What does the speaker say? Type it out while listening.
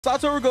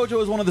Satoru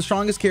Gojo is one of the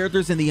strongest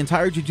characters in the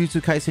entire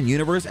Jujutsu Kaisen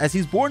universe, as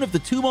he's born of the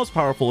two most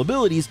powerful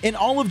abilities in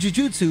all of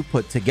Jujutsu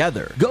put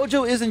together.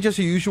 Gojo isn't just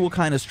your usual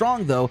kind of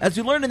strong though, as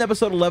we learned in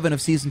episode 11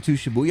 of season 2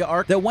 Shibuya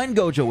arc that when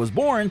Gojo was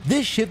born,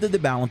 this shifted the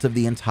balance of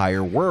the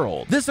entire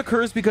world. This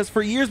occurs because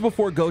for years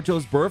before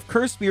Gojo's birth,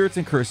 cursed spirits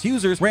and cursed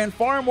users ran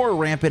far more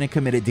rampant and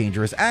committed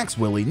dangerous acts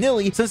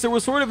willy-nilly, since there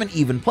was sort of an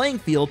even playing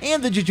field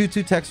and the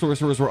Jujutsu Tech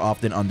sorcerers were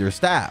often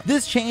understaffed.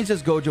 This changed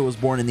as Gojo was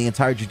born and the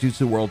entire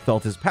Jujutsu world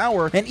felt his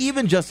power, and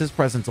even just his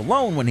presence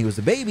alone when he was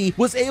a baby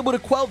was able to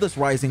quell this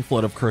rising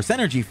flood of curse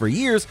energy for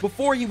years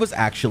before he was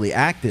actually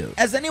active.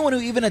 As anyone who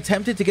even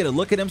attempted to get a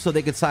look at him so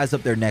they could size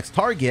up their next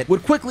target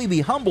would quickly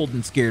be humbled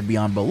and scared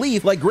beyond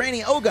belief, like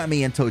Granny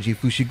Ogami and Toji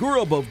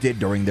Fushiguro both did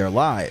during their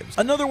lives.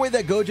 Another way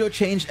that Gojo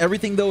changed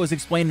everything though is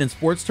explained in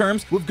sports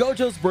terms, with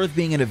Gojo's birth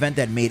being an event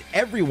that made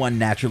everyone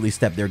naturally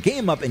step their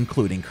game up,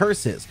 including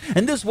curses.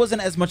 And this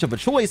wasn't as much of a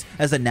choice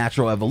as a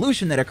natural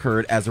evolution that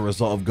occurred as a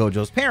result of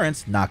Gojo's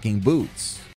parents knocking boots.